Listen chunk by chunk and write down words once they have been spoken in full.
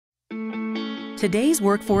Today's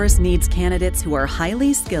workforce needs candidates who are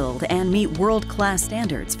highly skilled and meet world-class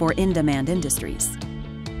standards for in-demand industries.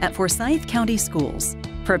 At Forsyth County Schools,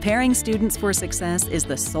 preparing students for success is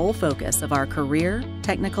the sole focus of our career,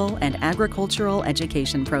 technical, and agricultural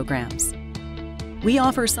education programs. We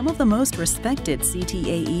offer some of the most respected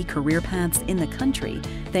CTAE career paths in the country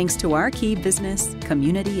thanks to our key business,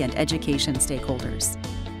 community, and education stakeholders.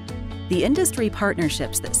 The industry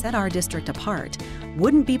partnerships that set our district apart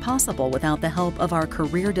wouldn't be possible without the help of our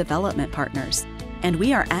career development partners, and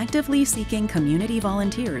we are actively seeking community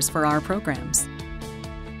volunteers for our programs.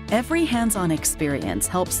 Every hands-on experience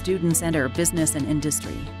helps students enter business and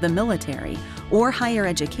industry, the military, or higher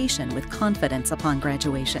education with confidence upon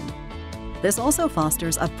graduation. This also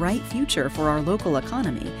fosters a bright future for our local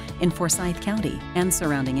economy in Forsyth County and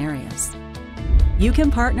surrounding areas. You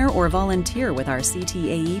can partner or volunteer with our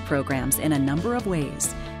CTAE programs in a number of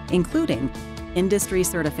ways, including industry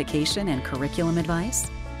certification and curriculum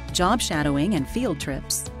advice, job shadowing and field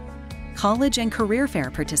trips, college and career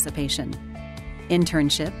fair participation,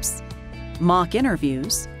 internships, mock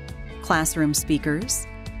interviews, classroom speakers,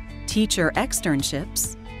 teacher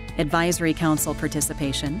externships, advisory council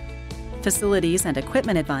participation, facilities and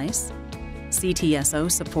equipment advice,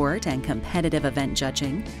 CTSO support and competitive event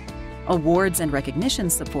judging, awards and recognition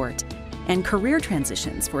support, and career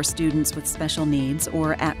transitions for students with special needs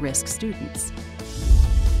or at-risk students.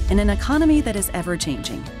 In an economy that is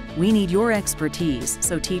ever-changing, we need your expertise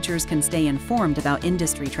so teachers can stay informed about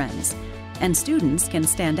industry trends and students can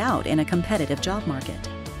stand out in a competitive job market.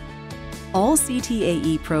 All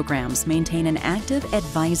CTAE programs maintain an active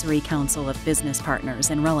advisory council of business partners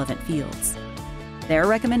in relevant fields. Their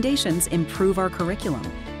recommendations improve our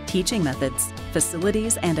curriculum, teaching methods,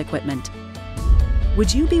 facilities, and equipment.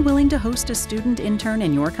 Would you be willing to host a student intern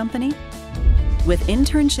in your company? With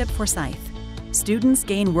Internship Forsyth, students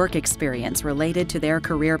gain work experience related to their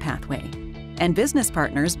career pathway, and business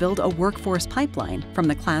partners build a workforce pipeline from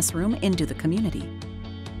the classroom into the community.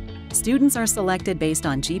 Students are selected based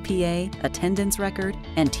on GPA, attendance record,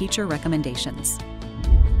 and teacher recommendations.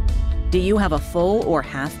 Do you have a full or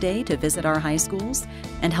half day to visit our high schools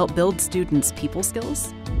and help build students' people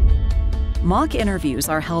skills? Mock interviews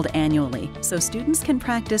are held annually so students can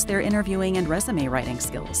practice their interviewing and resume writing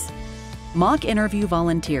skills. Mock interview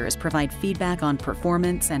volunteers provide feedback on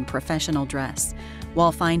performance and professional dress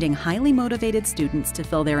while finding highly motivated students to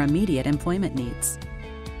fill their immediate employment needs.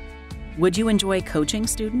 Would you enjoy coaching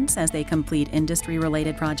students as they complete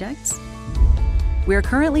industry-related projects? We're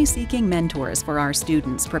currently seeking mentors for our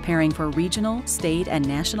students preparing for regional, state, and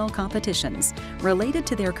national competitions related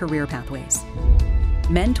to their career pathways.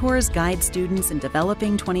 Mentors guide students in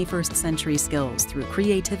developing 21st century skills through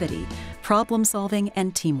creativity, problem-solving,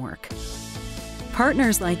 and teamwork.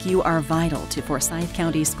 Partners like you are vital to Forsyth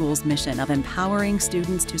County Schools' mission of empowering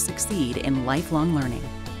students to succeed in lifelong learning.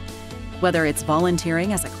 Whether it's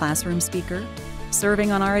volunteering as a classroom speaker,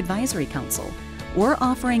 serving on our advisory council, or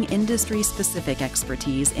offering industry-specific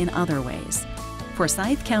expertise in other ways,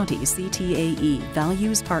 Forsyth County CTAE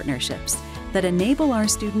values partnerships that enable our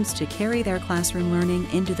students to carry their classroom learning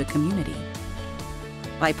into the community.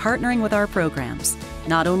 By partnering with our programs,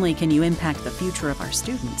 not only can you impact the future of our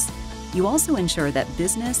students, you also ensure that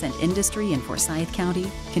business and industry in Forsyth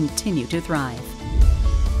County continue to thrive.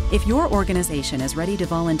 If your organization is ready to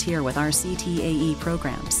volunteer with our CTAE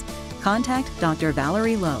programs, contact Dr.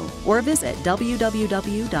 Valerie Lowe or visit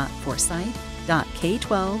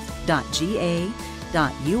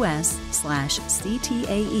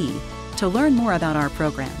www.forsyth.k12.ga.us/CTAE to learn more about our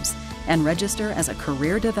programs and register as a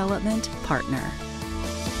career development partner.